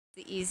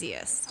The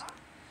easiest.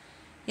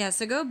 Yeah,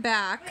 so go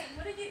back. Wait,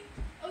 what did you...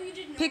 Oh, you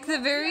did Pick the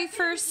very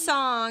first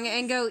song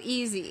and go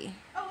easy.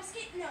 Oh,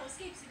 escape. No,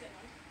 escape's a good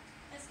one.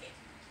 Escape.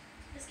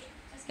 Escape.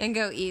 Escape. And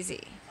go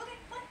easy. Okay,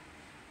 what?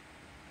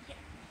 Yeah.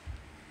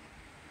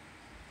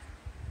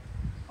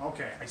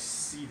 Okay, I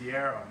see the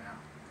arrow now.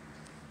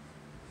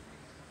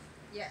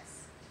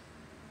 Yes.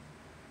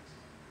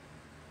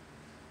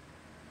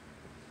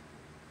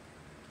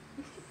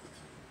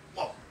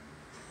 Whoa.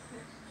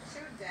 Show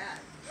Dad.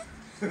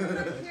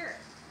 Let him hear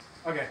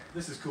it. Okay,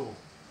 this is cool.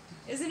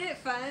 Isn't it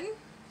fun?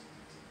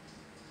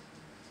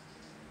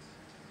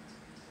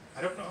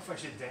 I don't know if I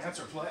should dance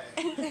or play.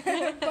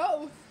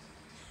 Both.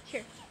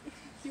 Here.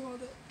 You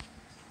hold it.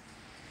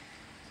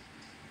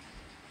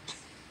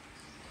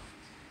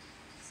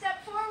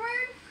 Step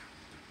forward.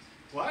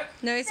 What?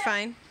 No, he's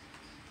fine.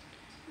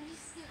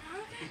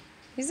 Okay.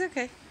 He's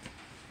okay.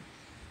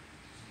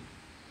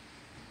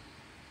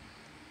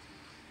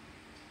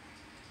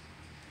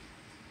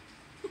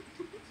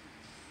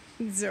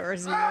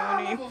 Zora's moaning.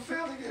 I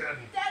failed again.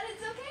 Dad,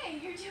 it's okay.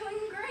 You're doing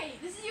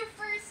great. This is your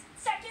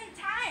second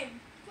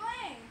time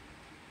playing.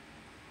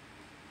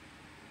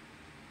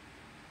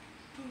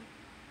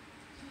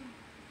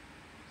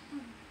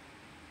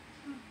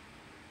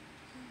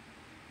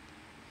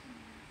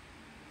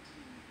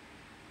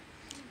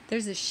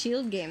 There's a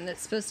shield game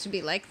that's supposed to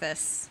be like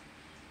this.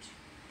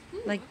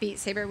 Like Beat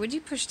Saber. Would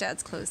you push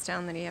Dad's clothes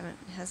down that he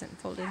hasn't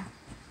folded?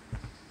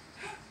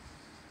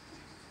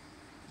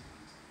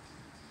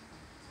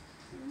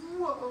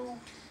 Whoa.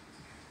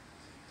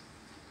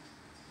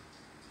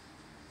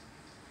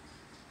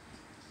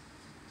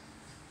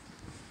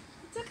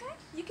 It's okay.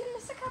 You can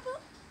miss a couple.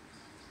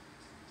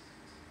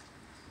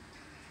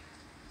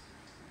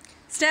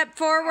 Step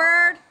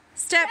forward.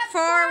 Step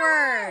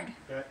forward.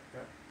 Okay.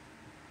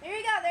 There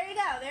you go. There you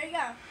go. There you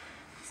go.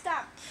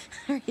 Stop.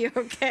 Are you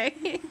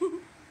okay?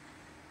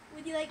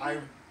 Would you like I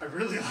me?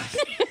 really like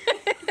it.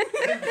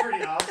 It's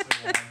pretty awesome,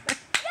 man.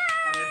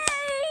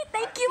 Yay!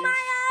 Thank you,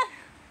 Maya.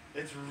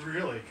 It's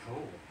really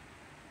cool.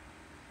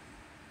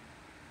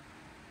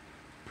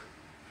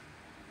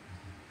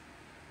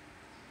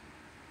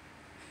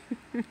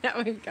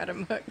 Now we've got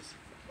him hooked.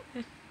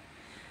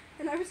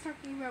 And I was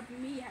talking about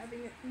me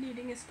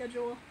needing a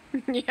schedule.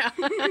 Yeah.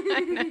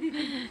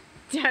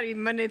 Daddy,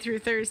 Monday through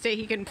Thursday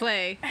he can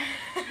play.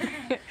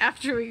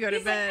 After we go to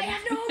He's bed. like, I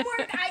have no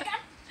homework.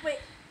 Wait.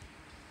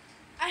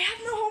 I have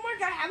no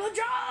homework. I have a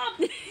job.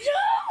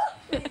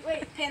 Yeah.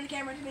 Wait. Pan the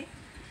camera to me.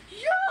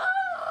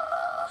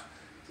 Yeah.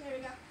 There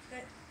we go.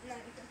 Good. No,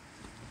 you can.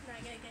 No,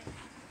 I get it.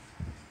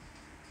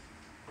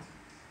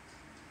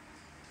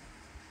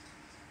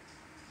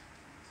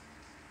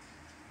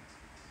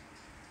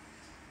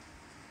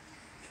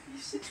 You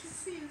should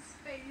see his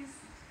face.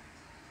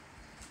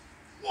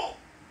 Whoa.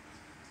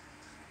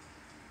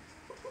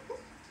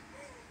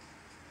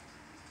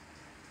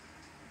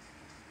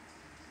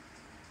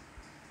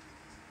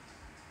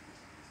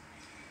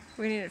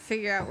 We need to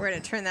figure out where to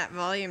turn that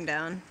volume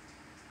down.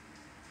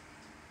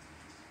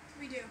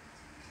 We do.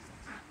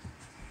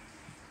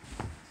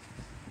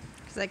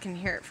 Because I can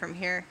hear it from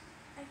here.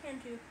 I can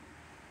too.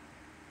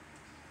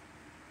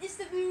 Is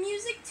the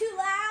music too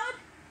loud?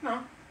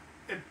 No,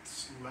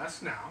 it's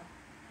less now.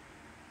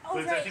 Oh,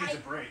 But I right. think it's a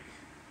break.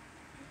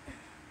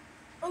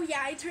 Oh,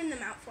 yeah, I turned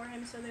them out for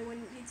him so they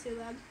wouldn't be too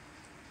loud.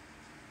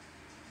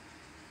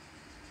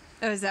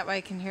 Oh, is that why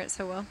I can hear it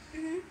so well?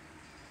 Mm-hmm.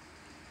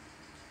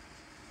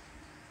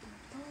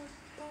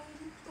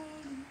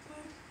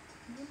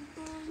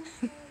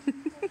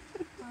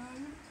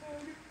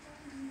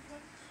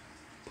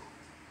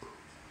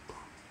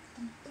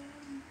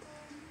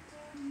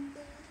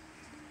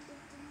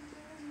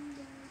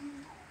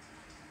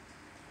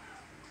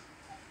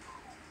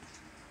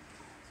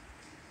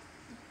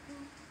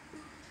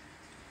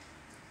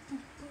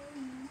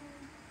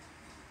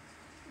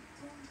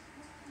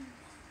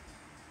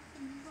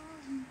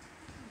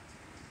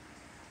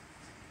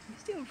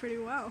 He's doing pretty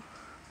well.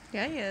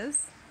 Yeah, he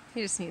is.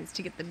 He just needs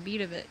to get the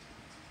beat of it.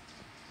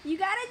 You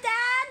got it,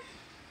 Dad?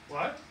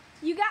 What?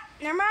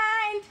 Never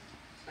mind.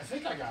 I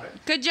think I got it.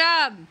 Good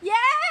job!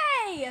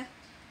 Yay!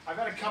 I've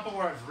had a couple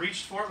where I've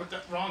reached for it with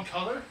the wrong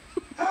color.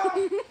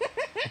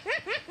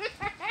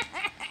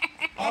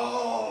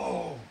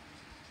 Oh!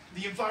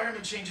 The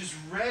environment changes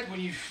red when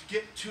you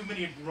get too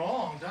many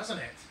wrong, doesn't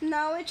it?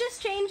 No, it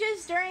just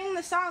changes during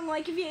the song.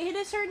 Like, if you hit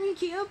a certain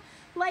cube,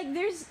 like,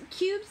 there's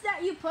cubes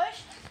that you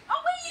push.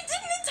 Oh, wait, you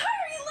did an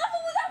entire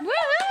level without...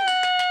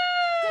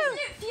 Woohoo!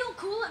 Doesn't it feel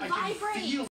cool? It I can vibrates. feel